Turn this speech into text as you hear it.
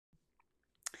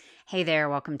Hey there,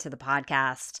 welcome to the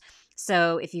podcast.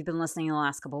 So, if you've been listening the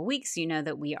last couple of weeks, you know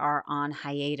that we are on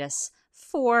hiatus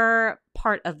for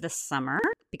part of the summer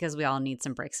because we all need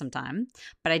some break sometime.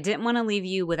 But I didn't want to leave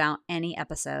you without any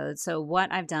episodes. So,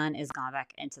 what I've done is gone back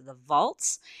into the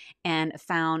vaults and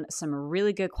found some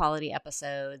really good quality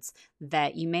episodes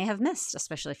that you may have missed,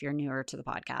 especially if you're newer to the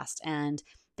podcast. And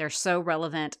they're so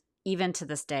relevant even to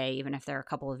this day, even if they're a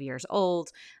couple of years old,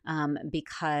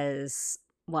 because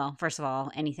well, first of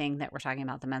all, anything that we're talking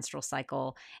about the menstrual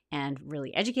cycle and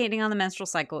really educating on the menstrual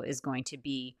cycle is going to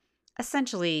be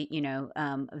essentially,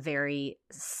 very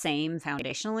same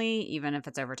foundationally, even if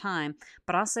it's over time.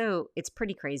 But also, it's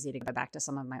pretty crazy to go back to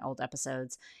some of my old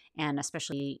episodes. And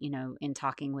especially, in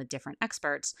talking with different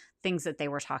experts, things that they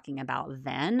were talking about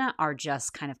then are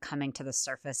just kind of coming to the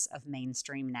surface of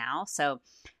mainstream now. So,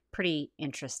 pretty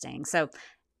interesting. So,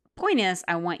 point is,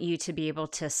 I want you to be able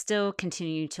to still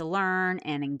continue to learn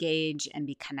and engage and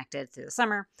be connected through the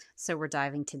summer. So we're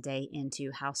diving today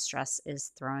into how stress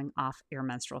is throwing off your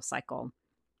menstrual cycle.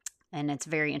 And it's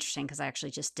very interesting because I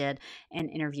actually just did an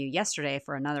interview yesterday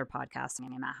for another podcast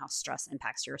talking about how stress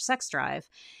impacts your sex drive.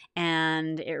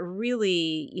 And it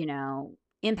really,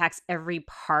 impacts every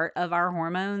part of our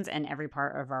hormones and every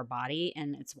part of our body.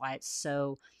 And it's why it's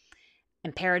so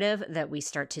imperative that we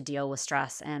start to deal with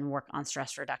stress and work on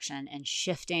stress reduction and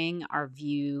shifting our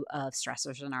view of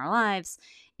stressors in our lives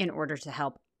in order to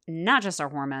help not just our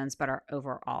hormones, but our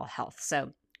overall health.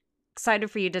 So excited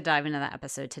for you to dive into that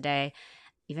episode today.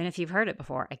 Even if you've heard it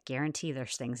before, I guarantee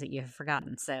there's things that you've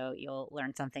forgotten. So you'll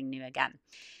learn something new again.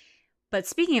 But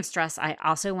speaking of stress, I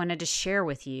also wanted to share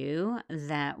with you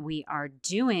that we are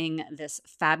doing this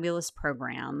fabulous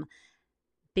program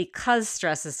because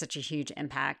stress is such a huge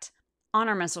impact on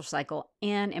our menstrual cycle,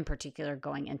 and in particular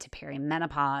going into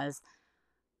perimenopause.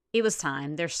 It was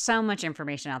time. There's so much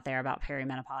information out there about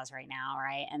perimenopause right now,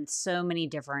 right? And so many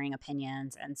differing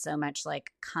opinions and so much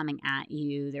coming at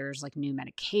you. There's new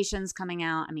medications coming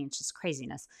out. I mean, it's just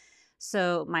craziness.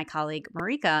 So my colleague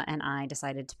Marika and I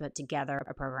decided to put together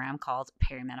a program called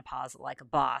Perimenopause Like a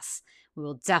Boss. We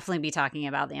will definitely be talking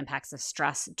about the impacts of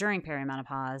stress during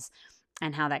perimenopause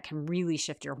and how that can really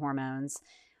shift your hormones.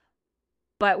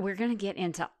 But we're going to get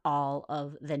into all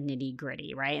of the nitty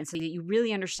gritty, right? And so that you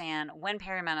really understand when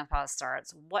perimenopause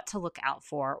starts, what to look out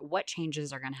for, what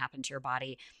changes are going to happen to your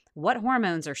body, what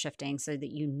hormones are shifting so that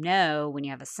you know when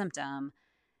you have a symptom,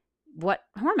 what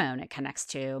hormone it connects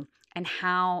to, and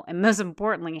how, and most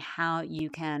importantly, how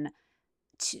you can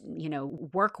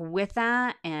work with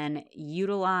that and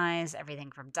utilize everything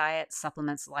from diet,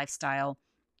 supplements, lifestyle,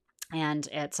 and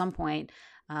at some point,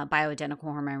 bioidentical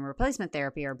hormone replacement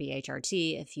therapy or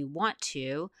BHRT if you want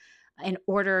to, in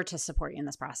order to support you in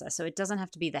this process. So it doesn't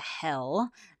have to be the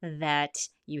hell that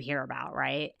you hear about,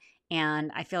 right?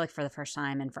 And I feel like for the first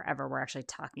time in forever, we're actually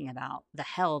talking about the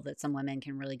hell that some women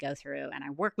can really go through. And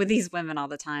I work with these women all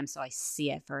the time, so I see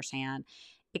it firsthand.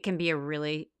 It can be a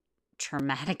really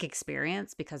traumatic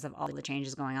experience because of all the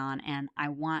changes going on, and I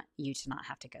want you to not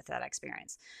have to go through that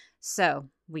experience. So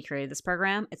we created this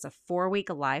program. It's a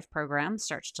 4-week live program,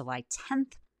 starts July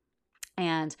 10th,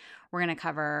 and we're going to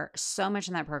cover so much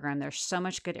in that program. There's so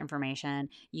much good information.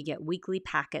 You get weekly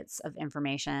packets of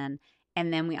information,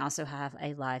 and then we also have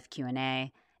a live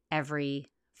Q&A every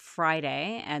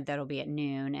Friday, and that'll be at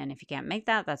noon. And if you can't make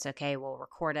that, that's okay. We'll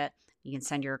record it. You can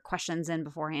send your questions in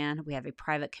beforehand. We have a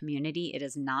private community. It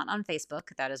is not on Facebook.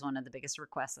 That is one of the biggest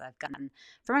requests that I've gotten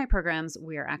for my programs.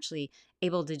 We are actually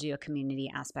able to do a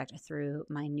community aspect through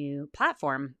my new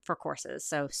platform for courses.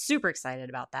 So super excited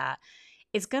about that.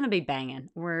 It's going to be banging.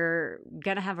 We're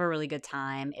going to have a really good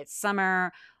time. It's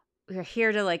summer. We're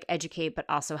here to educate, but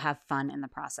also have fun in the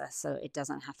process. So it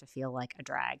doesn't have to feel like a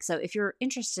drag. So if you're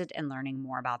interested in learning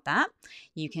more about that,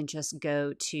 you can just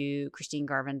go to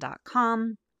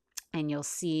christinegarvin.com. and you'll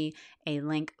see a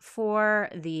link for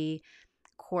the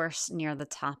course near the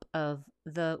top of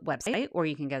the website, or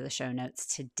you can go to the show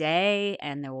notes today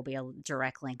and there will be a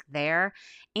direct link there.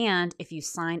 And if you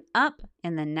sign up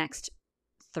in the next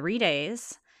 3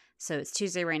 days, so it's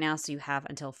Tuesday right now, so you have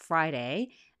until Friday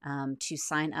to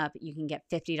sign up, you can get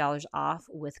 $50 off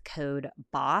with code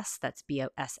BOSS, that's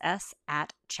BOSS,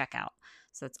 at checkout.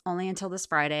 So it's only until this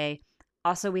Friday.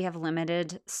 Also, we have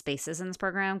limited spaces in this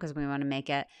program because we want to make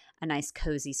it a nice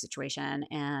cozy situation,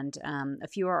 and a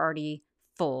few are already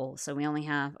full, so we only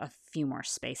have a few more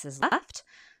spaces left.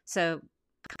 So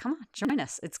come on, join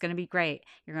us. It's going to be great.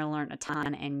 You're going to learn a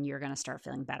ton, and you're going to start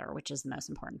feeling better, which is the most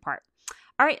important part.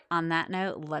 All right, on that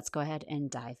note, let's go ahead and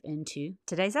dive into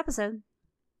today's episode.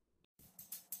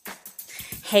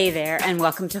 Hey there, and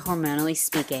welcome to Hormonally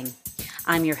Speaking.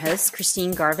 I'm your host,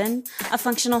 Christine Garvin, a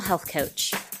functional health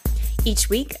coach.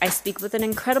 Each week, I speak with an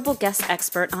incredible guest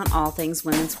expert on all things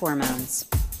women's hormones.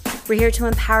 We're here to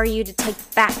empower you to take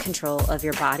back control of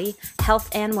your body, health,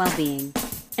 and well-being,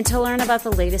 and to learn about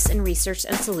the latest in research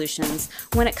and solutions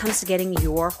when it comes to getting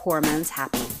your hormones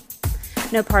happy.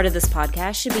 No part of this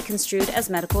podcast should be construed as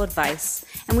medical advice,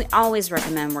 and we always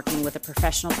recommend working with a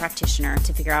professional practitioner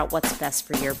to figure out what's best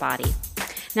for your body.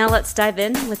 Now let's dive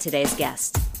in with today's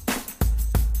guest.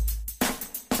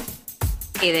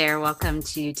 Hey there, welcome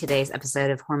to today's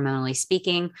episode of Hormonally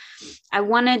Speaking. I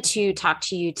wanted to talk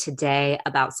to you today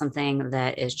about something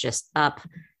that is just up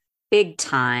big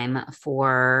time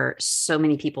for so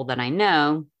many people that I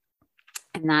know,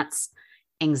 and that's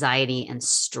anxiety and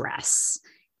stress.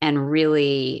 And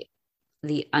really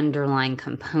the underlying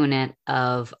component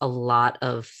of a lot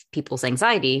of people's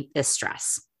anxiety is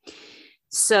stress.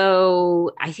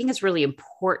 So I think it's really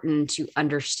important to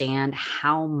understand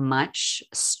how much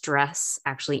stress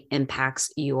actually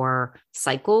impacts your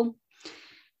cycle.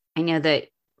 I know that,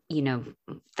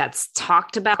 that's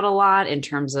talked about a lot in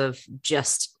terms of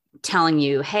just telling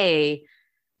you, hey,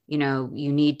 you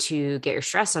need to get your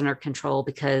stress under control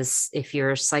because if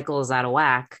your cycle is out of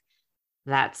whack,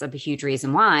 that's a huge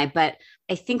reason why. But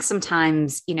I think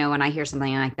sometimes, when I hear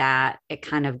something like that, it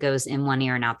kind of goes in one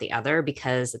ear and out the other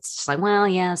because it's just like, well,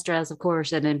 yeah, stress, of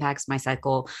course, it impacts my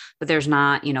cycle, but there's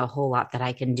not, a whole lot that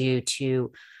I can do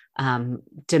to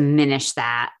diminish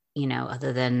that,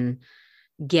 other than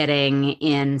getting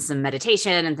in some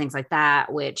meditation and things like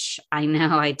that, which I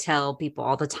know I tell people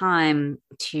all the time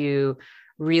to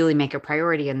really make a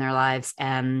priority in their lives.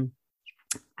 And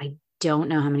I don't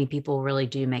know how many people really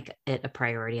do make it a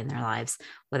priority in their lives,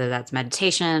 whether that's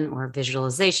meditation or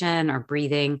visualization or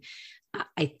breathing.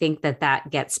 I think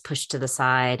that gets pushed to the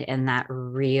side, and that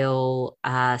real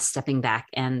stepping back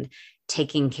and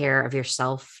taking care of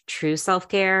yourself, true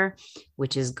self-care,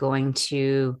 which is going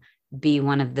to be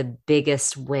one of the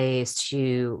biggest ways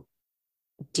to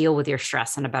deal with your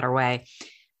stress in a better way.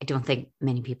 I don't think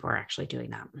many people are actually doing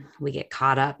that. We get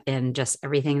caught up in just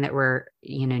everything that we're,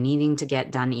 needing to get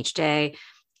done each day.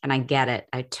 And I get it.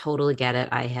 I totally get it.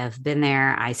 I have been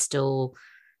there. I still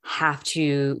have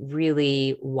to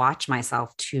really watch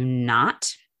myself to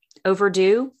not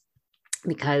overdo,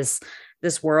 because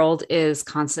this world is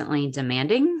constantly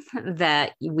demanding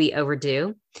that we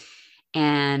overdo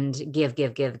and give,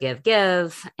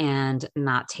 and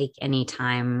not take any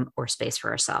time or space for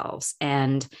ourselves.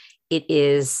 And it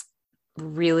is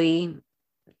really,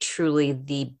 truly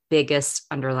the biggest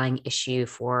underlying issue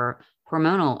for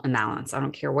hormonal imbalance. I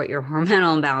don't care what your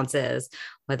hormonal imbalance is,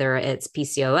 whether it's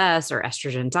PCOS or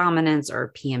estrogen dominance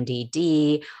or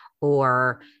PMDD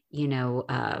or,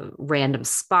 random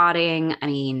spotting. I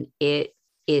mean, it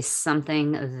is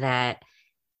something that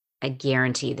I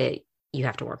guarantee that you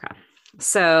have to work on.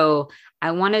 So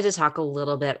I wanted to talk a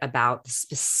little bit about the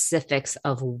specifics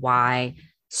of why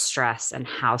stress and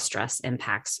how stress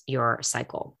impacts your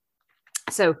cycle.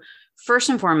 So first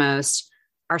and foremost,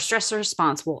 our stress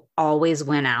response will always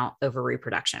win out over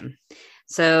reproduction.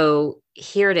 So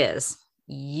here it is.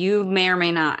 You may or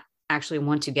may not actually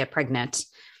want to get pregnant.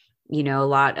 A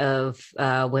lot of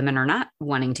women are not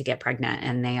wanting to get pregnant,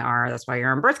 and that's why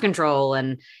you're on birth control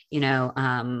and,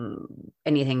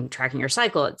 anything tracking your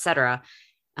cycle, et cetera.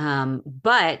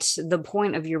 But the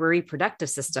point of your reproductive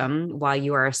system while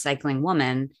you are a cycling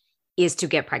woman is to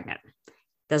get pregnant.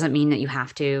 Doesn't mean that you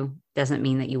have to, doesn't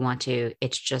mean that you want to.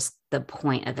 It's just the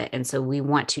point of it. And so we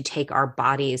want to take our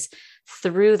bodies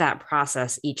through that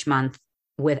process each month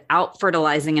without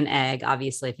fertilizing an egg,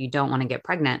 obviously, if you don't want to get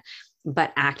pregnant,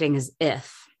 but acting as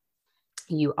if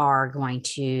you are going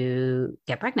to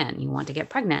get pregnant, you want to get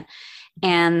pregnant.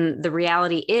 And the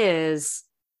reality is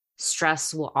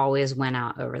stress will always win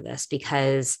out over this,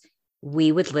 because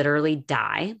we would literally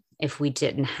die if we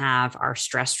didn't have our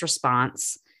stress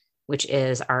response, which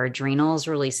is our adrenals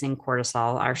releasing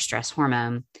cortisol, our stress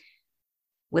hormone.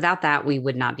 Without that, we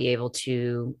would not be able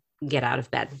to get out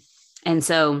of bed. And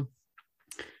so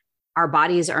our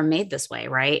bodies are made this way,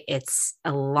 right? It's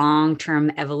a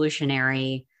long-term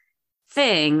evolutionary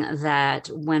thing that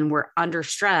when we're under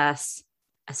stress,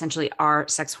 essentially our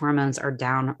sex hormones are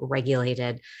down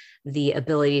regulated. The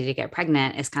ability to get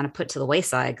pregnant is kind of put to the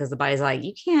wayside because the body's like,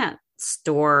 you can't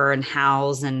store and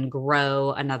house and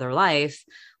grow another life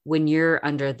when you're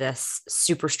under this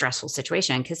super stressful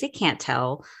situation, because it can't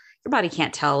tell. Your body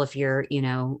can't tell if you're,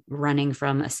 running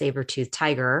from a saber-toothed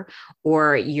tiger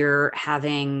or you're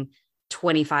having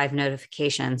 25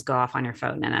 notifications go off on your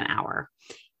phone in an hour.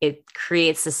 It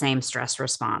creates the same stress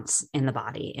response in the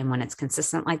body. And when it's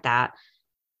consistent like that,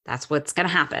 that's what's going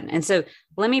to happen. And so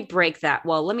let me break that.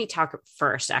 Well, let me talk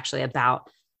first actually about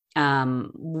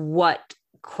what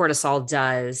cortisol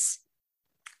does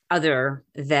other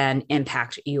than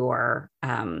impact your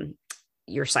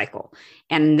cycle.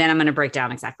 And then I'm going to break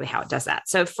down exactly how it does that.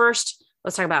 So first,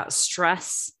 let's talk about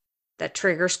stress that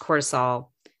triggers cortisol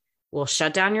will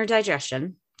shut down your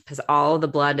digestion because all the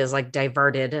blood is like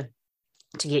diverted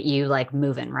to get you like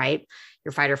moving, right?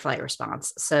 Your fight or flight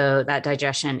response. So that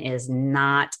digestion is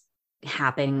not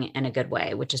happening in a good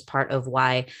way, which is part of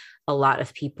why a lot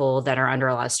of people that are under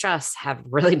a lot of stress have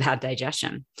really bad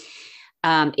digestion.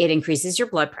 It increases your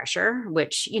blood pressure,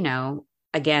 which,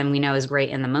 again, we know is great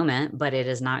in the moment, but it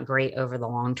is not great over the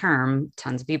long term.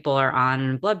 Tons of people are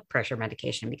on blood pressure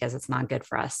medication because it's not good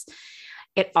for us.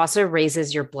 It also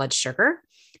raises your blood sugar.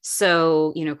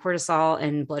 So, cortisol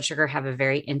and blood sugar have a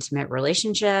very intimate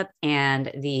relationship,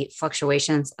 and the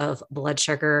fluctuations of blood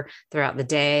sugar throughout the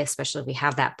day, especially if we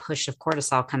have that push of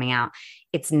cortisol coming out,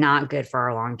 it's not good for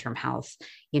our long-term health,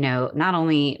 not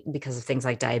only because of things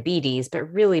like diabetes,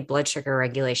 but really blood sugar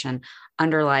regulation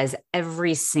underlies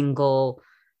every single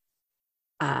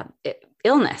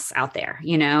illness out there,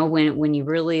 when you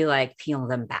really like peel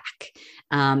them back.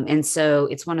 And so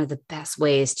it's one of the best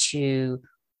ways to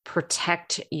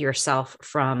protect yourself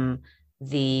from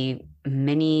the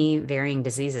many varying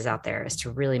diseases out there is to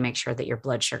really make sure that your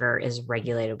blood sugar is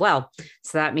regulated well.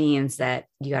 So that means that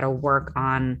you got to work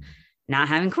on not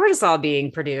having cortisol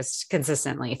being produced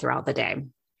consistently throughout the day.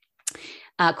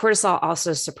 Cortisol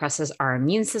also suppresses our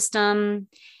immune system,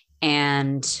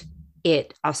 and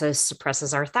it also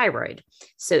suppresses our thyroid.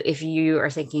 So if you are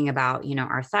thinking about,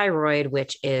 our thyroid,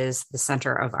 which is the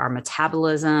center of our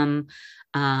metabolism,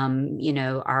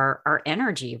 our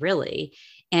energy really.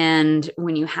 And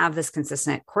when you have this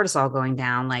consistent cortisol going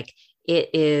down, like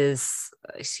it is,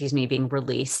 being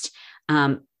released,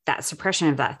 that suppression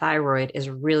of that thyroid is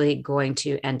really going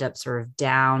to end up sort of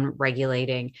down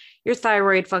regulating your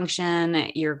thyroid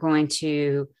function. You're going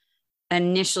to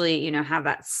initially, have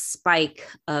that spike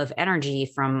of energy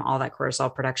from all that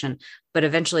cortisol production, but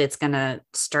eventually it's going to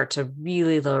start to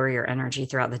really lower your energy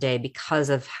throughout the day because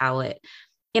of how it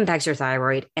impacts your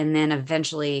thyroid. And then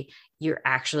eventually you're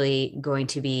actually going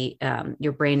to be,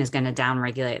 your brain is going to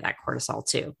downregulate that cortisol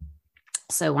too.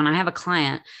 So when I have a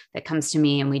client that comes to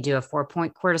me and we do a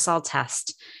 4-point cortisol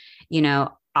test,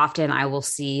 often I will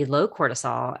see low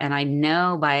cortisol. And I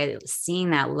know by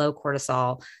seeing that low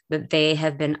cortisol that they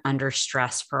have been under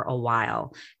stress for a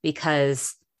while,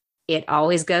 because it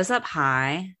always goes up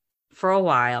high for a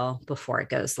while before it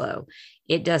goes low.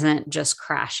 It doesn't just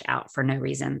crash out for no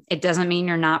reason. It doesn't mean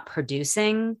you're not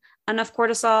producing enough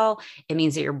cortisol. It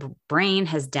means that your brain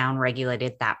has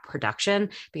downregulated that production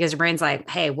because your brain's like,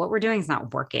 hey, what we're doing is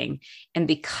not working. And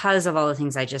because of all the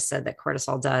things I just said that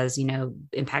cortisol does,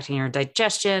 impacting your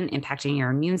digestion, impacting your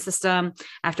immune system,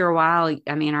 after a while,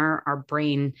 our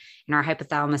brain and our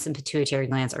hypothalamus and pituitary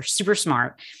glands are super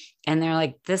smart. And they're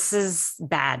like, this is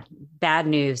bad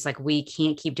news. Like, we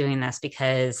can't keep doing this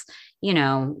because,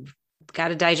 got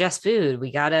to digest food.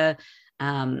 We got to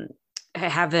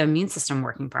have the immune system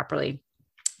working properly.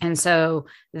 And so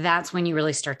that's when you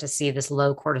really start to see this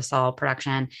low cortisol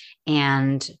production,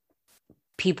 and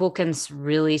people can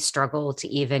really struggle to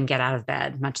even get out of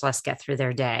bed, much less get through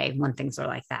their day when things are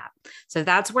like that. So if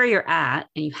that's where you're at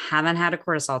and you haven't had a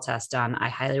cortisol test done, I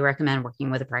highly recommend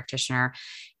working with a practitioner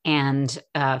and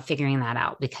figuring that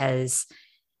out, because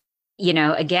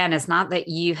again, it's not that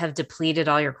you have depleted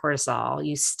all your cortisol.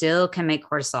 You still can make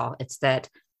cortisol. It's that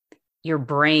your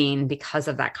brain, because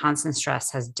of that constant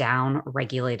stress, has down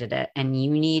regulated it. And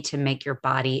you need to make your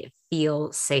body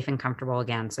feel safe and comfortable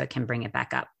again so it can bring it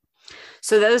back up.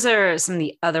 So those are some of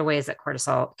the other ways that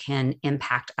cortisol can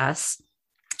impact us.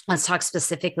 Let's talk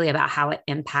specifically about how it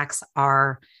impacts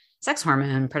our sex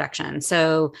hormone production.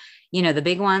 So, the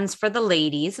big ones for the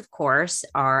ladies, of course,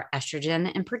 are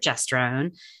estrogen and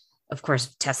progesterone. Of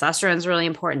course, testosterone is really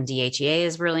important. DHEA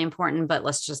is really important, but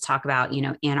let's just talk about,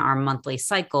 in our monthly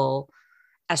cycle,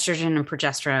 estrogen and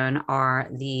progesterone are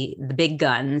the big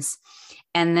guns.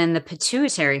 And then the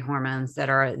pituitary hormones that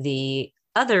are the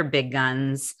other big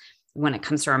guns when it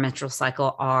comes to our menstrual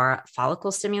cycle are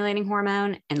follicle stimulating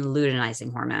hormone and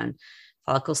luteinizing hormone.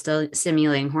 Follicle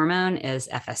stimulating hormone is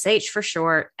FSH for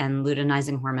short, and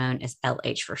luteinizing hormone is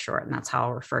LH for short. And that's how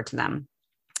I'll refer to them.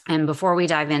 And before we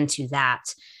dive into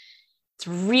that, it's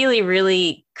really,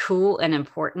 really cool and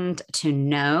important to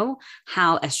know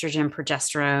how estrogen,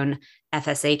 progesterone,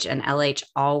 FSH, and LH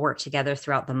all work together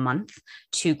throughout the month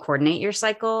to coordinate your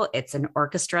cycle. It's an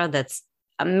orchestra that's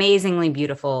amazingly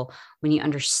beautiful when you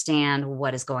understand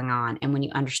what is going on. And when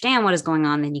you understand what is going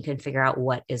on, then you can figure out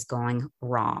what is going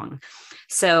wrong.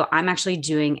 So I'm actually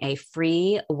doing a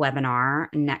free webinar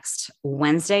next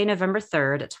Wednesday, November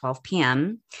 3rd at 12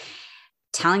 p.m.,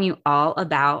 telling you all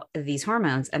about these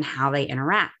hormones and how they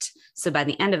interact. So by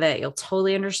the end of it, you'll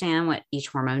totally understand what each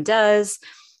hormone does,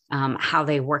 how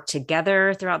they work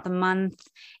together throughout the month,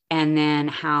 and then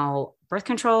how birth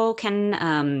control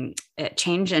can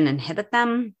change and inhibit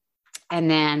them.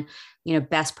 And then,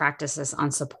 best practices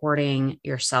on supporting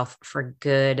yourself for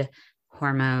good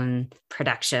hormone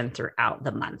production throughout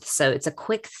the month. So it's a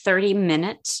quick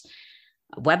 30-minute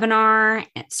webinar.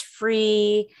 It's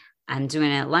free. I'm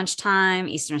doing it at lunchtime,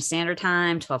 Eastern Standard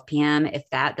Time, 12 p.m. If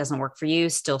that doesn't work for you,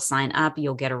 still sign up.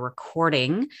 You'll get a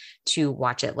recording to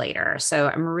watch it later. So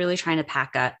I'm really trying to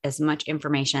pack up as much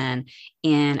information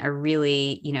in a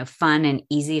really, fun and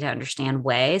easy to understand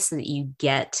way so that you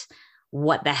get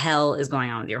what the hell is going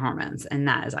on with your hormones. And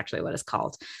that is actually what it's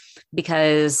called.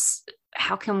 Because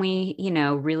how can we,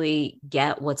 really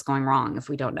get what's going wrong if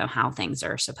we don't know how things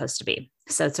are supposed to be?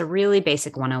 So it's a really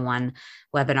basic 101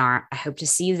 webinar. I hope to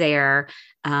see you there.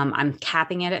 I'm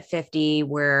capping it at 50.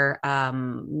 We're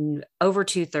over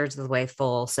 2/3 of the way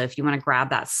full. So if you want to grab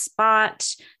that spot,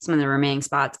 some of the remaining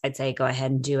spots, I'd say go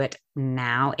ahead and do it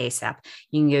now ASAP.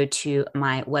 You can go to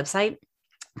my website,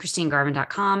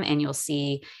 ChristineGarvin.com, and you'll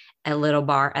see a little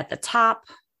bar at the top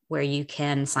where you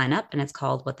can sign up, and it's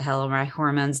called What the Hell Are My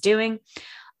Hormones Doing?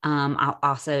 I'll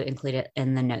also include it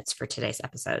in the notes for today's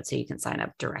episode, so you can sign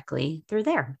up directly through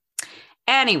there.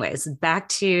 Anyways, back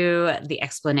to the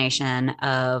explanation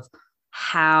of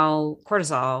how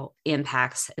cortisol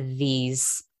impacts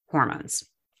these hormones.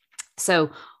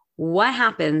 So what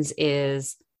happens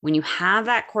is when you have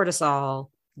that cortisol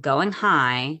going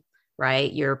high,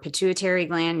 right? Your pituitary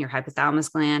gland, your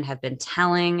hypothalamus gland have been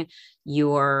telling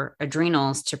your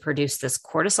adrenals to produce this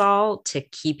cortisol to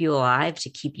keep you alive,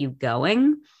 to keep you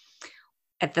going.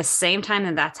 At the same time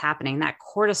that that's happening, that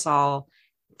cortisol,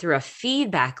 through a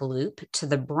feedback loop to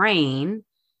the brain,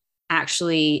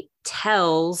 actually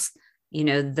tells,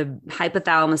 the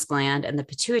hypothalamus gland and the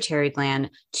pituitary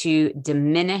gland to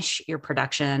diminish your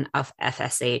production of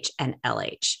FSH and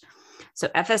LH. So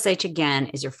FSH, again,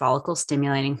 is your follicle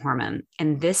stimulating hormone.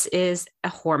 And this is a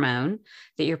hormone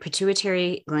that your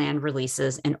pituitary gland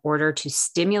releases in order to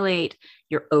stimulate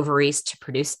your ovaries to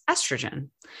produce estrogen.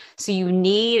 So you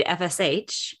need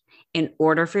FSH in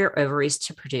order for your ovaries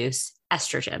to produce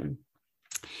estrogen.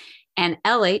 And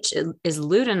LH is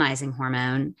luteinizing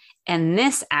hormone, and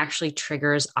this actually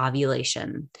triggers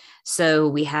ovulation. So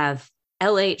we have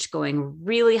LH going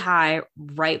really high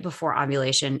right before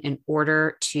ovulation in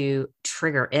order to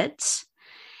trigger it.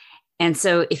 And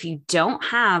so if you don't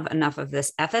have enough of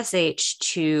this FSH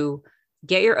to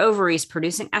get your ovaries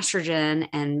producing estrogen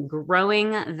and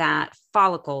growing that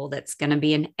follicle that's going to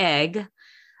be an egg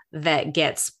that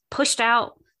gets pushed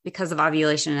out because of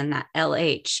ovulation and that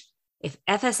LH, if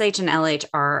FSH and LH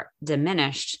are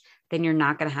diminished, then you're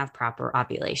not going to have proper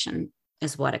ovulation,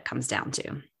 is what it comes down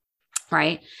to.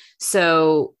 Right?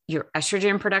 So your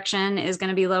estrogen production is going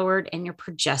to be lowered, and your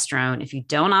progesterone. If you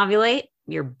don't ovulate,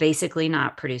 you're basically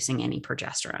not producing any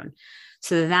progesterone.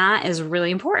 So that is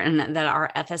really important, that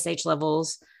our FSH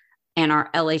levels and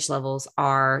our LH levels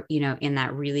are, in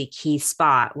that really key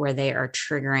spot where they are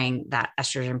triggering that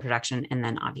estrogen production and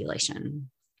then ovulation.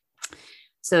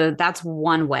 So that's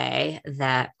one way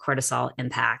that cortisol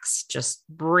impacts, just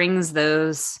brings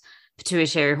those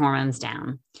pituitary hormones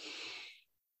down.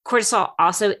 Cortisol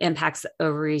also impacts the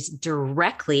ovaries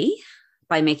directly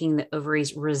by making the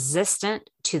ovaries resistant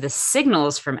to the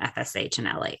signals from FSH and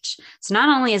LH. So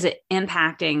not only is it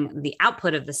impacting the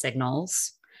output of the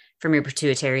signals from your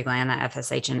pituitary gland, that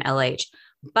FSH and LH,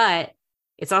 but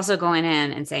it's also going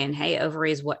in and saying, hey,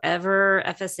 ovaries, whatever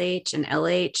FSH and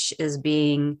LH is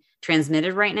being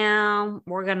transmitted right now,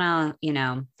 we're going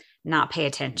to, not pay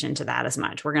attention to that as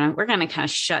much. We're going to kind of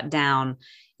shut down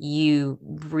you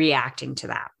reacting to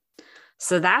that.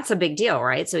 So that's a big deal,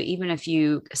 right? So even if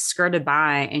you skirted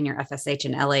by and your FSH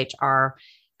and LH are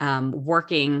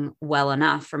working well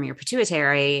enough from your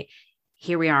pituitary,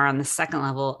 here we are on the second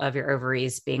level of your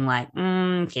ovaries being like,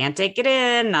 can't take it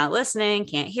in, not listening,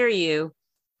 can't hear you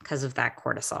because of that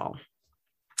cortisol.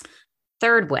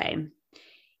 Third way,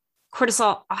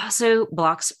 cortisol also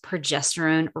blocks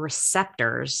progesterone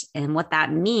receptors. And what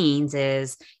that means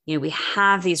is, we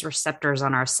have these receptors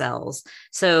on our cells.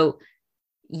 So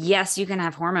yes, you can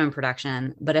have hormone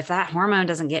production, but if that hormone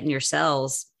doesn't get in your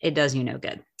cells, it does you no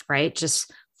good, right?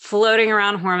 Just floating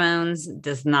around hormones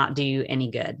does not do you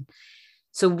any good.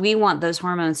 So we want those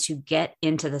hormones to get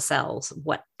into the cells,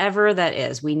 whatever that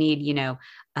is. We need,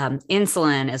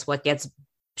 insulin is what gets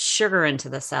sugar into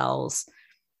the cells.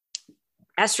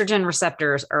 Estrogen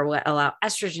receptors are what allow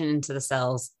estrogen into the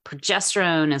cells.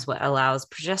 Progesterone is what allows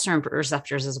progesterone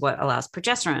receptors is what allows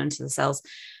progesterone into the cells.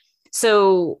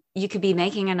 So you could be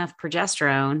making enough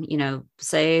progesterone,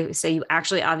 say you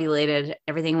actually ovulated,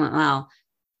 everything went well.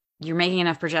 You're making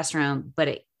enough progesterone, but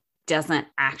it doesn't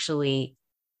actually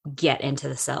get into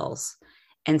the cells.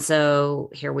 And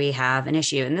so here we have an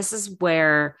issue. And this is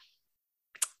where,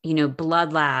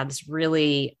 blood labs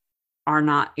really are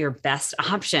not your best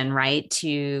option, right?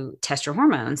 To test your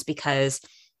hormones, because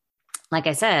like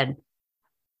I said,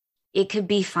 it could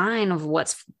be fine of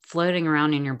what's floating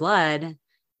around in your blood,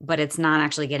 but it's not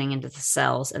actually getting into the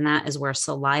cells. And that is where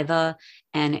saliva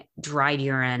and dried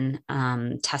urine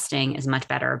testing is much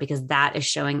better, because that is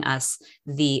showing us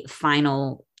the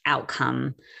final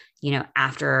outcome,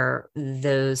 after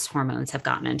those hormones have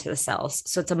gotten into the cells.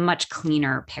 So it's a much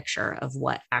cleaner picture of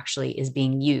what actually is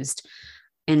being used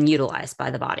and utilized by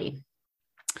the body.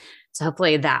 So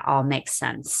hopefully that all makes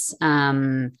sense.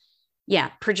 Progesterone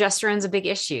is a big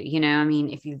issue.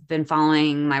 If you've been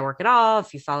following my work at all,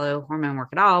 if you follow hormone work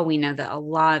at all, we know that a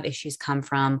lot of issues come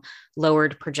from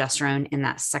lowered progesterone in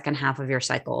that second half of your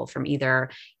cycle, from either,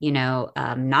 not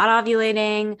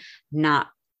ovulating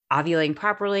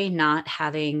properly, not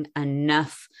having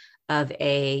enough of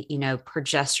a,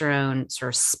 progesterone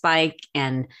sort of spike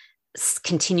and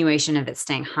continuation of it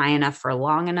staying high enough for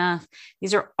long enough.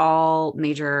 These are all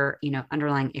major,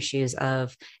 underlying issues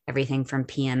of everything from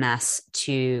PMS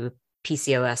to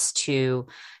PCOS to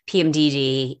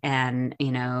PMDD and,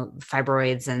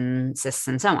 fibroids and cysts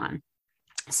and so on.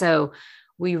 So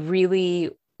we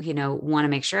really, want to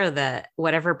make sure that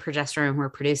whatever progesterone we're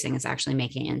producing is actually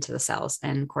making it into the cells,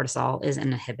 and cortisol is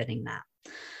inhibiting that.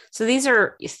 So these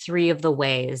are 3 of the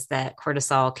ways that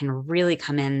cortisol can really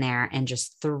come in there and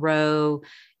just throw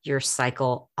your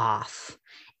cycle off,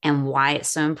 and why it's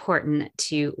so important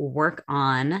to work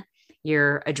on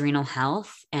your adrenal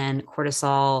health and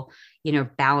cortisol,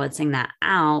 balancing that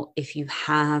out if you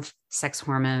have sex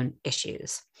hormone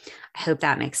issues. I hope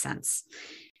that makes sense.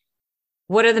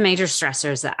 What are the major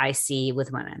stressors that I see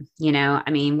with women?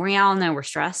 We all know we're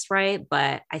stressed, right?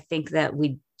 But I think that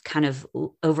we kind of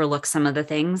overlook some of the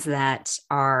things that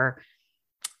are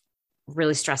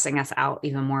really stressing us out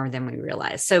even more than we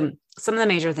realize. So some of the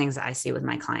major things that I see with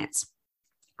my clients: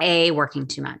 working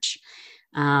too much.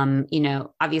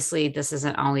 Obviously this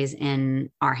isn't always in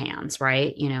our hands,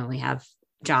 right? We have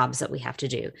jobs that we have to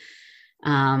do.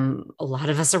 A lot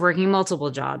of us are working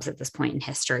multiple jobs at this point in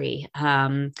history.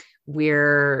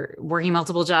 We're working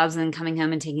multiple jobs and then coming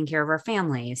home and taking care of our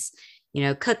families,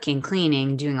 cooking,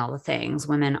 cleaning, doing all the things.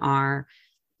 Women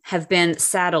have been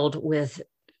saddled with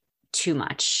too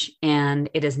much,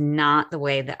 and it is not the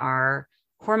way that our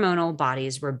hormonal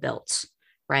bodies were built,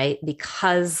 right?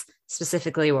 Because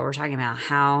specifically what we're talking about,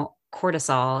 how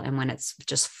cortisol, and when it's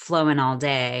just flowing all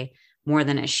day more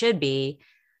than it should be,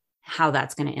 how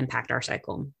that's going to impact our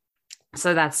cycle.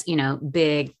 So that's,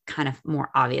 big, kind of more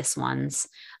obvious ones.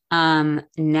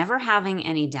 Never having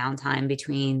any downtime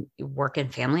between work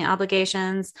and family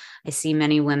obligations. I see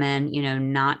many women,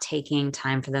 not taking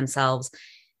time for themselves,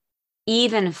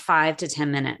 even 5 to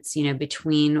 10 minutes,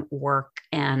 between work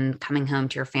and coming home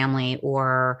to your family,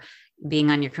 or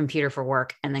being on your computer for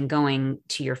work and then going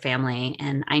to your family.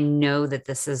 And I know that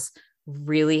this is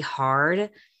really hard.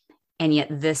 And yet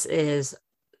this is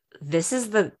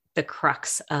the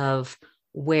crux of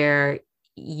where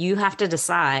you have to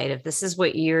decide if this is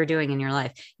what you're doing in your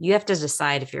life. You have to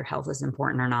decide if your health is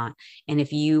important or not, and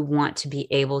if you want to be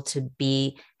able to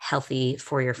be healthy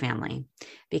for your family.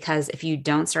 Because if you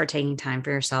don't start taking time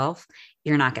for yourself,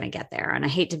 you're not going to get there. And I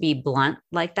hate to be blunt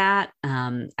like that.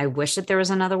 I wish that there was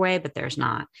another way, but there's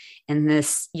not. And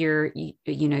your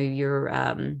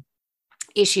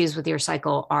issues with your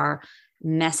cycle are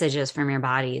messages from your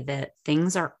body that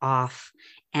things are off,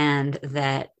 and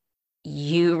that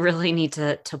you really need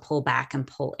to pull back and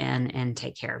pull in and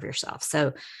take care of yourself.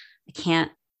 So I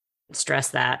can't stress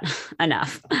that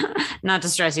enough. Not to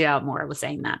stress you out more with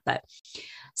saying that, but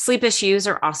sleep issues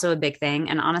are also a big thing.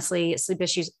 And honestly, sleep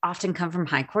issues often come from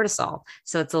high cortisol.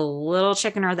 So it's a little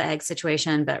chicken or the egg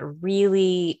situation, but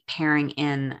really pairing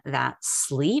in that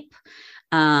sleep.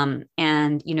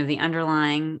 The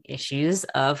underlying issues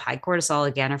of high cortisol,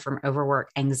 again, are from overwork,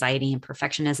 anxiety, and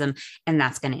perfectionism, and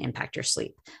that's going to impact your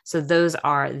sleep. So those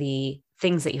are the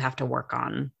things that you have to work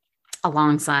on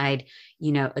alongside,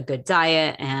 a good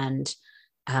diet and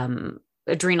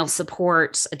adrenal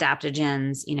support,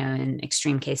 adaptogens. In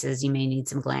extreme cases, you may need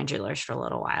some glandulars for a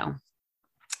little while.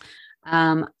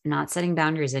 Not setting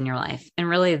boundaries in your life. And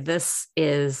really, this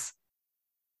is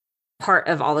part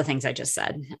of all the things I just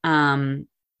said.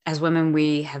 As women,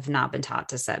 we have not been taught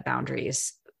to set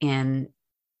boundaries in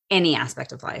any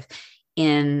aspect of life,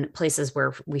 in places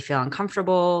where we feel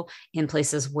uncomfortable, in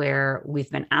places where we've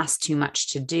been asked too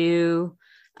much to do,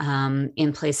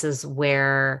 in places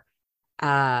where,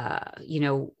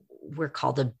 we're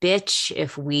called a bitch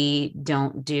if we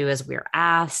don't do as we're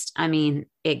asked. I mean,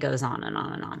 it goes on and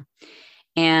on and on.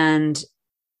 And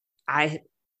I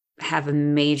have a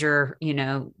major,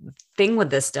 thing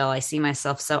with this still. I see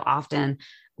myself so often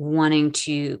wanting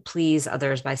to please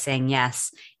others by saying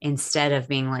yes instead of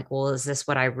being like, well, is this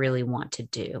what I really want to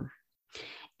do?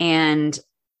 And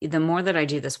the more that I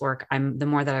do this work, the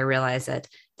more that I realize that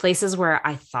places where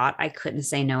I thought I couldn't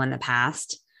say no in the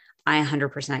past, I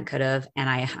 100% could have, and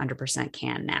I 100%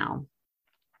 can now.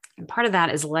 And part of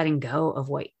that is letting go of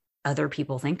what other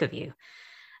people think of you,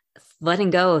 letting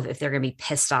go of if they're going to be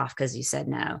pissed off because you said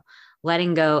no,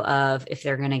 letting go of if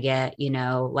they're going to get,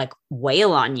 like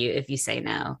wail on you if you say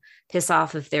no, piss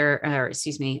off if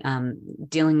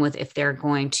dealing with if they're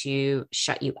going to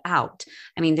shut you out.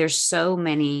 I mean, there's so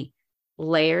many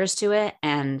layers to it,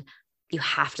 and you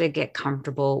have to get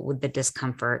comfortable with the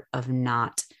discomfort of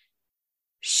not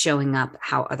showing up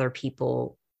how other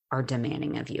people are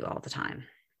demanding of you all the time.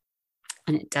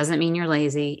 And it doesn't mean you're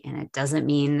lazy, and it doesn't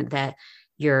mean that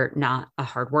you're not a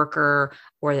hard worker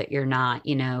or that you're not,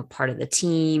 part of the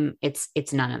team. It's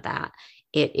none of that.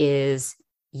 It is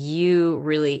you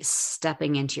really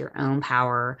stepping into your own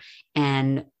power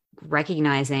and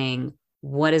recognizing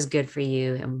what is good for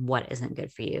you and what isn't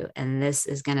good for you. And this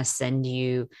is going to send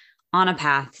you on a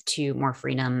path to more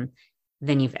freedom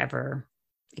than you've ever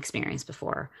experienced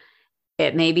before.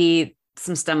 It may be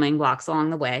some stumbling blocks along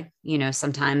the way.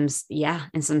 Sometimes,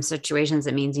 in some situations,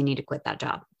 it means you need to quit that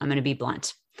job. I'm going to be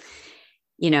blunt.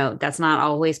 That's not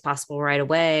always possible right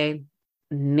away.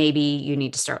 Maybe you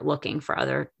need to start looking for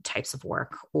other types of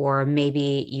work, or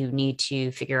maybe you need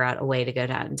to figure out a way to go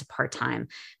down into part-time.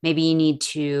 Maybe you need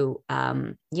to,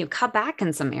 cut back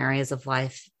in some areas of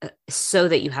life so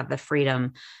that you have the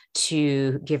freedom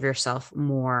to give yourself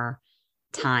more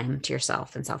time to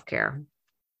yourself and self-care,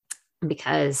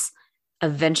 because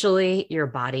eventually your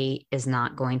body is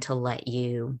not going to let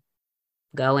you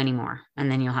go anymore. And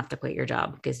then you'll have to quit your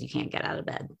job because you can't get out of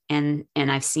bed. And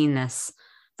I've seen this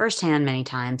firsthand many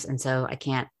times. And so I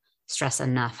can't stress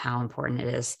enough how important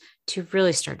it is to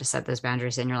really start to set those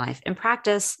boundaries in your life and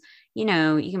practice. You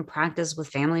can practice with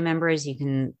family members. You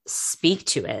can speak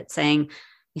to it,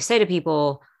 you say to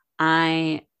people,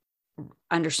 I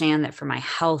understand that for my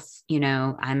health,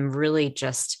 I'm really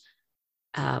just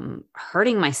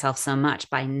hurting myself so much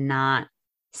by not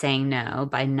saying no,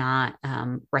 by not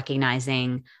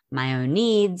recognizing my own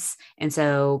needs. And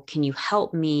so can you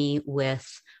help me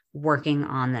with working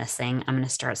on this thing? I'm going to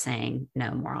start saying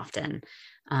no more often.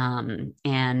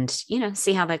 And,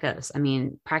 see how that goes. I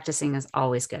mean, practicing is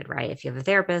always good, right? If you have a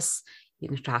therapist, you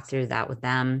can talk through that with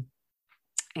them.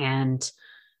 And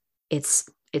it's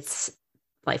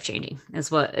life-changing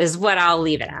is what I'll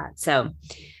leave it at. So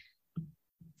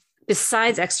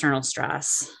besides external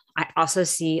stress, I also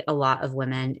see a lot of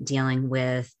women dealing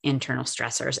with internal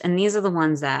stressors. And these are the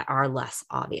ones that are less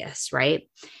obvious, right?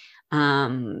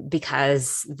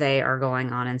 Because they are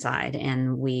going on inside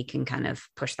and we can kind of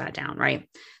push that down, right?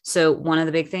 So one of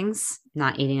the big things,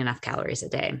 not eating enough calories a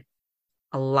day.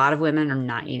 A lot of women are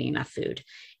not eating enough food.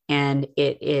 And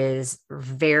it is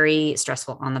very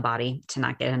stressful on the body to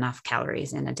not get enough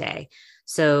calories in a day.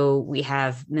 So we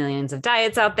have millions of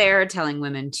diets out there telling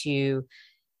women to,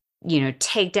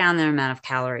 take down their amount of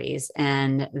calories,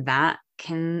 and it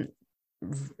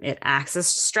acts as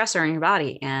a stressor in your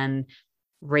body and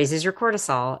raises your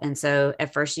cortisol. And so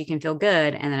at first you can feel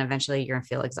good, and then eventually you're going to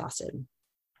feel exhausted.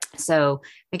 So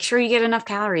make sure you get enough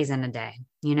calories in a day.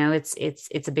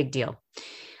 It's a big deal.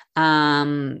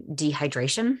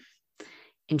 Dehydration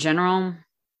in general,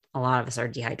 a lot of us are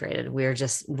dehydrated. We're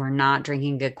not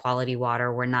drinking good quality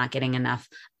water. We're not getting enough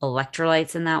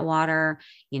electrolytes in that water.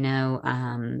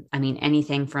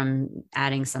 Anything from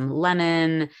adding some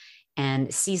lemon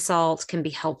and sea salt can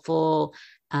be helpful.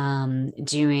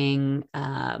 Doing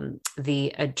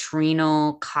the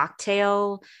adrenal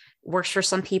cocktail works for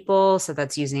some people. So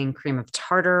that's using cream of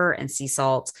tartar and sea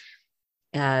salt.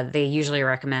 They usually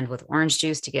recommend with orange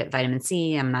juice to get vitamin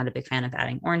C. I'm not a big fan of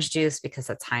adding orange juice because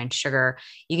that's high in sugar.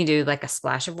 You can do like a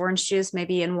splash of orange juice,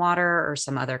 maybe in water, or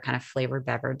some other kind of flavored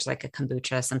beverage like a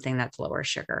kombucha, something that's lower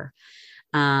sugar.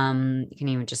 You can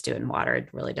even just do it in water.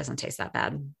 It really doesn't taste that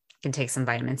bad. You can take some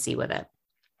vitamin C with it.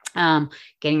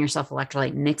 Getting yourself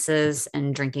electrolyte mixes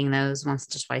and drinking those once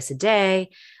to twice a day.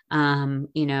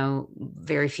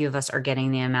 Very few of us are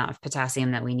getting the amount of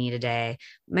potassium that we need a day.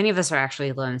 Many of us are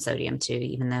actually low in sodium too,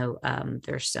 even though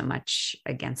there's so much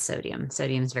against sodium.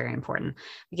 Sodium is very important.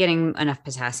 Getting enough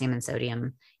potassium and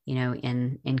sodium,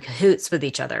 in cahoots with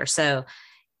each other. So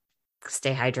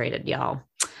stay hydrated, y'all.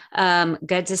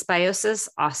 Gut dysbiosis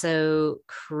also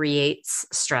creates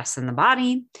stress in the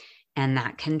body, and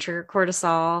that can trigger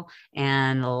cortisol.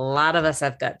 And a lot of us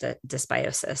have gut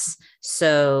dysbiosis.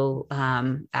 So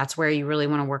that's where you really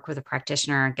want to work with a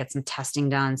practitioner, get some testing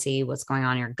done, see what's going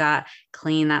on in your gut,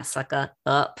 clean that sucker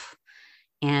up,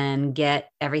 and get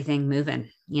everything moving.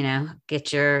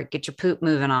 Get your poop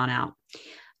moving on out.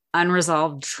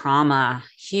 Unresolved trauma,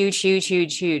 huge, huge,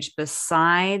 huge, huge.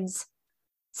 Besides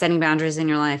setting boundaries in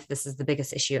your life, this is the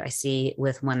biggest issue I see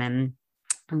with women.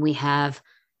 We have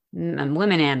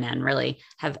women and men really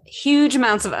have huge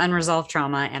amounts of unresolved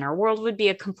trauma, and our world would be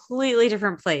a completely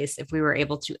different place if we were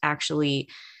able to actually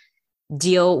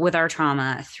deal with our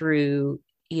trauma through,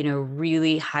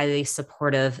 really highly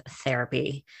supportive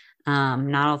therapy.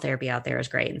 Not all therapy out there is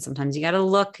great, and sometimes you got to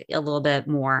look a little bit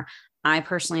more. I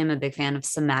personally am a big fan of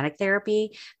somatic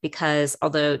therapy, because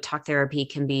although talk therapy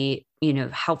can be,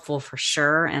 helpful for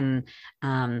sure, and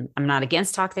I'm not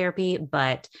against talk therapy,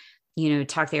 but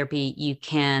talk therapy, you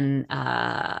can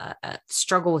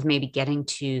struggle with maybe getting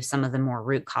to some of the more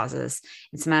root causes.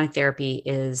 And somatic therapy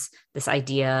is this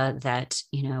idea that,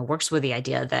 works with the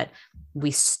idea that we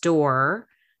store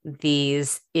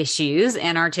these issues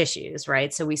in our tissues,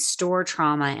 right? So we store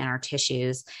trauma in our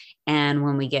tissues. And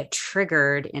when we get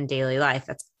triggered in daily life,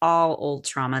 that's all old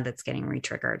trauma that's getting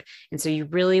re-triggered. And so you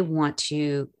really want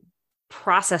to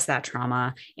process that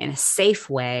trauma in a safe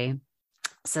way,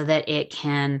 so that it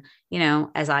can,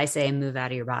 as I say, move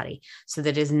out of your body, so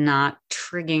that it is not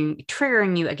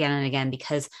triggering you again and again,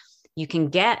 because you can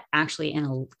get actually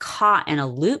caught in a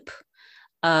loop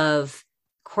of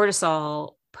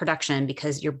cortisol production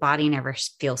because your body never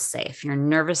feels safe. Your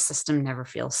nervous system never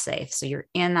feels safe. So you're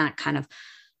in that kind of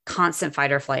constant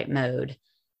fight or flight mode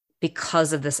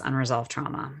because of this unresolved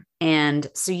trauma. And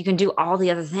so you can do all the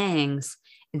other things.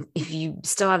 If you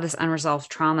still have this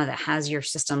unresolved trauma that has your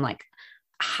system like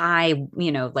high,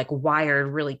 like wired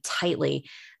really tightly,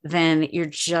 then you're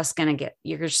just going to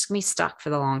be stuck for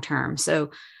the long term. So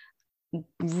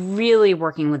really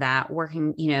working with that,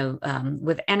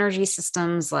 with energy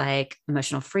systems like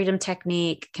emotional freedom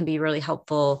technique can be really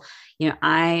helpful.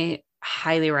 I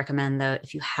highly recommend, though,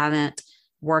 if you haven't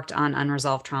worked on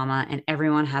unresolved trauma, and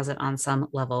everyone has it on some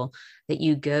level, that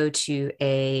you go to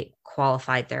a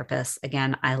qualified therapist.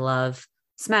 Again, I love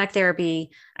somatic therapy.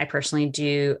 I personally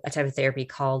do a type of therapy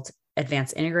called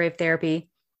advanced integrative therapy.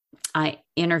 I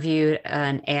interviewed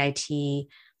an AIT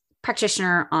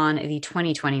practitioner on the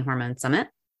 2020 Hormone Summit,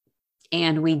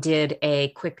 and we did a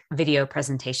quick video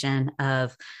presentation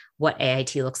of what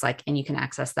AIT looks like, and you can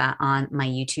access that on my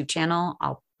YouTube channel.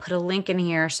 I'll put a link in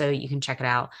here so you can check it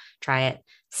out, try it,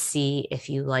 see if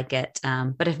you like it.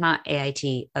 But if not AIT,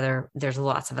 there's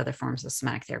lots of other forms of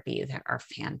somatic therapy that are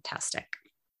fantastic.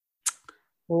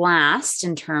 Last,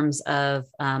 in terms of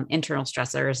internal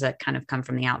stressors that kind of come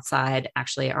from the outside,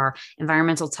 actually are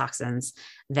environmental toxins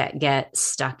that get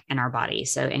stuck in our body.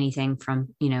 So anything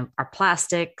from, our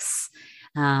plastics,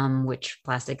 which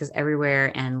plastic is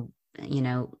everywhere, and,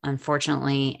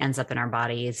 unfortunately ends up in our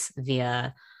bodies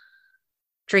via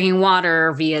drinking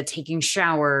water, via taking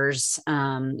showers.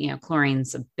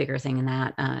 Chlorine's a bigger thing in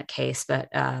that case, but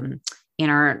in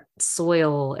our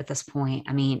soil at this point,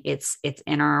 it's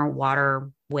in our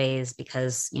waterways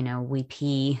because, we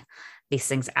pee these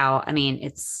things out.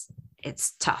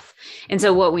 It's tough. And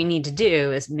so what we need to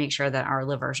do is make sure that our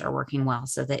livers are working well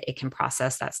so that it can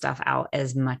process that stuff out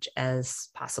as much as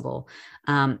possible.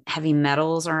 Heavy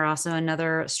metals are also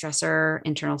another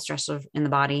internal stressor in the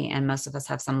body. And most of us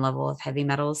have some level of heavy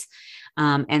metals,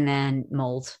 and then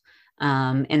mold.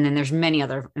 And then there's many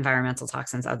other environmental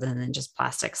toxins other than just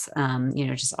plastics,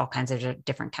 just all kinds of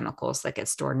different chemicals that get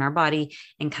stored in our body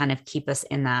and kind of keep us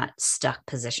in that stuck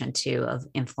position too of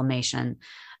inflammation,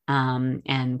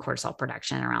 and cortisol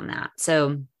production around that.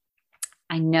 So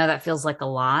I know that feels like a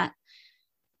lot.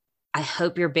 I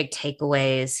hope your big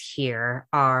takeaways here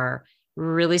are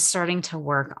really starting to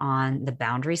work on the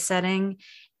boundary setting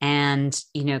and,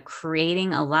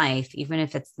 creating a life, even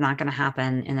if it's not going to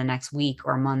happen in the next week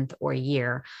or month or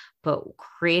year, but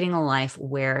creating a life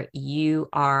where you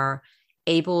are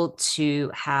able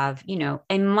to have,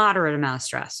 a moderate amount of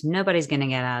stress. Nobody's going to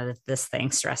get out of this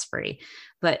thing stress-free,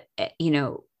 but,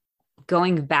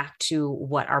 going back to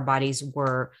what our bodies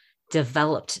were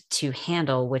developed to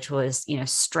handle, which was,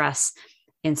 stress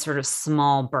in sort of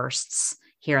small bursts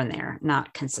here and there,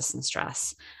 not consistent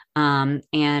stress,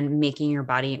 and making your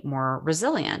body more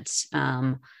resilient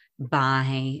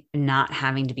by not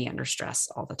having to be under stress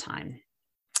all the time.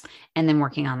 And then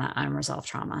working on that unresolved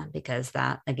trauma, because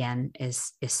that again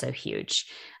is so huge.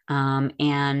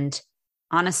 And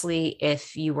honestly,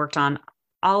 if you worked on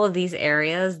all of these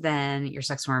areas, then your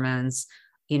sex hormones,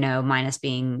 minus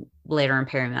being later in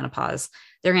perimenopause,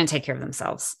 they're going to take care of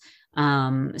themselves.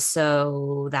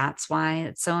 So that's why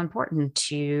it's so important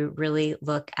to really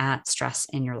look at stress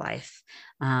in your life,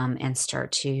 and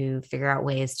start to figure out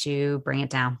ways to bring it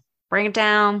down.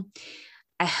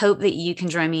 I hope that you can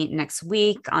join me next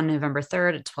week on November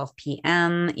 3rd at 12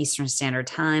 p.m. Eastern Standard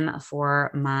Time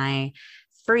for my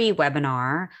free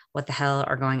webinar, What the Hell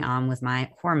Are Going On with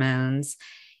My Hormones?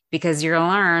 Because you're going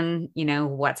to learn,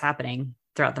 what's happening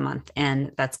throughout the month.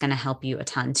 And that's going to help you a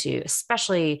ton too,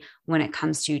 especially when it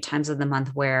comes to times of the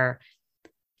month where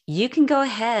you can go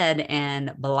ahead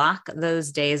and block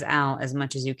those days out as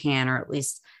much as you can, or at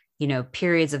least,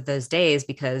 periods of those days,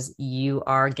 because you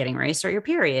are getting ready to start your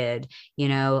period.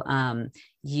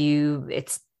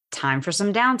 It's time for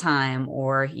some downtime,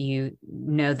 or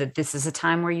that this is a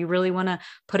time where you really want to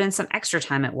put in some extra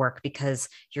time at work because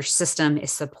your system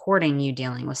is supporting you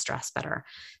dealing with stress better.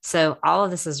 So all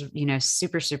of this is,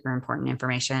 super, super important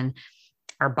information.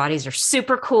 Our bodies are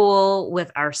super cool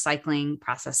with our cycling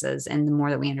processes. And the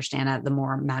more that we understand it, the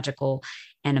more magical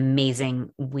and amazing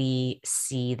we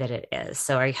see that it is.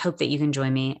 So I hope that you can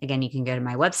join me. Again, you can go to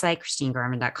my website,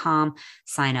 ChristineGarvin.com,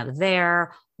 sign up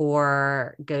there,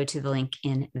 or go to the link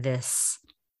in this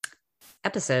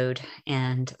episode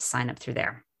and sign up through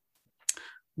there.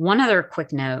 One other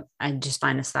quick note, I just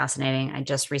find this fascinating. I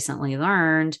just recently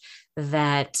learned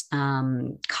that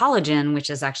collagen,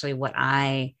 which is actually what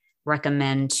I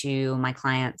recommend to my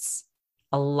clients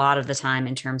a lot of the time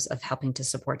in terms of helping to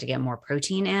support to get more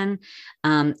protein in,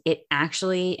 it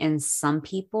actually in some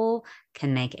people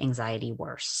can make anxiety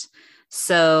worse.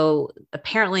 So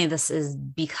apparently this is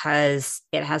because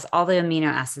it has all the amino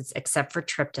acids except for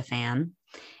tryptophan,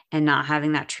 and not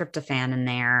having that tryptophan in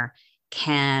there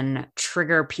can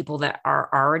trigger people that are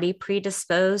already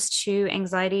predisposed to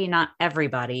anxiety. Not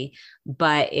everybody,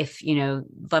 but if,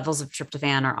 levels of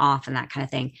tryptophan are off and that kind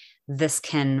of thing, this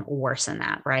can worsen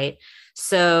that, right?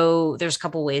 So there's a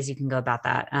couple ways you can go about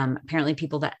that. Apparently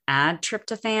people that add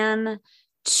tryptophan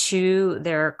to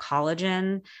their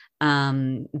collagen,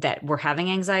 that were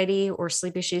having anxiety or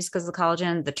sleep issues because of the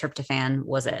collagen, the tryptophan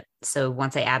was it. So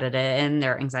once they added it in,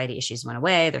 their anxiety issues went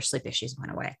away, their sleep issues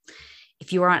went away.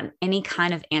 If you are on any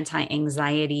kind of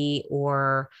anti-anxiety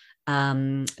or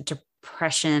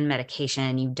depression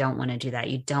medication, you don't want to do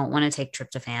that. You don't want to take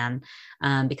tryptophan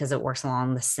because it works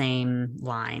along the same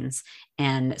lines.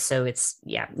 And so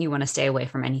you want to stay away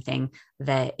from anything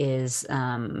that is,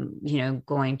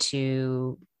 going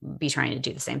to be trying to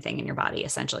do the same thing in your body,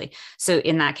 essentially. So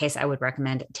in that case, I would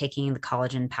recommend taking the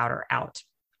collagen powder out.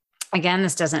 Again,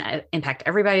 this doesn't impact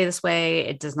everybody this way.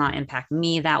 It does not impact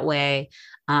me that way.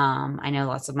 I know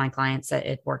lots of my clients that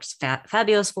it works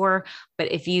fabulous for,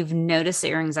 but if you've noticed that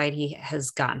your anxiety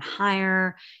has gotten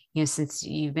higher, since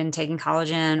you've been taking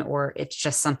collagen, or it's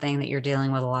just something that you're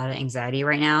dealing with a lot of anxiety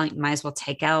right now, you might as well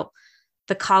take out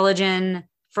the collagen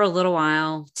for a little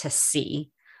while to see,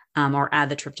 or add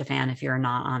the tryptophan if you're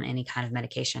not on any kind of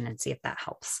medication, and see if that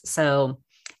helps. So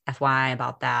FYI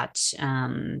about that.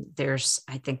 There's,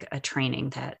 I think, a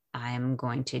training that I'm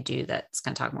going to do that's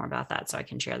going to talk more about that, so I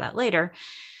can share that later.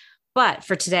 But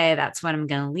for today, that's what I'm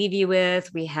going to leave you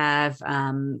with. We have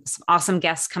some awesome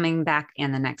guests coming back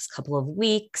in the next couple of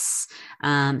weeks.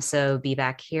 So be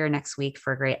back here next week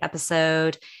for a great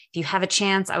episode. If you have a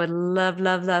chance, I would love,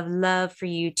 love, love, love for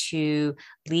you to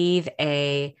leave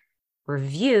a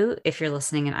review if you're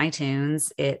listening in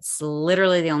iTunes. It's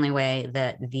literally the only way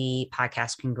that the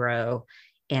podcast can grow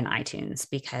in iTunes,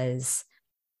 because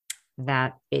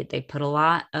they put a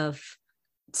lot of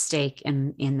stake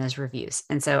in those reviews.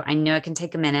 And so I know it can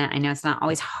take a minute. I know it's not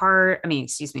always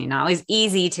not always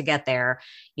easy to get there.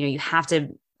 You have to,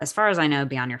 as far as I know,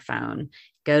 be on your phone,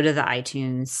 go to the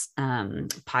iTunes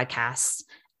podcast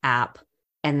app,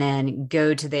 and then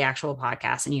go to the actual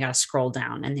podcast, and you got to scroll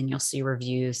down, and then you'll see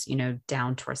reviews,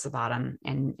 down towards the bottom,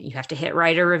 and you have to hit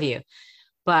write a review.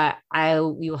 But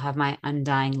you will have my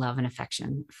undying love and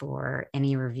affection for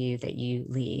any review that you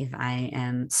leave. I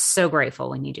am so grateful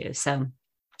when you do. So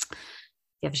if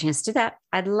you have a chance to do that,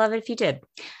 I'd love it if you did.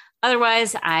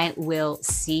 Otherwise, I will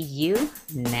see you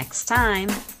next time.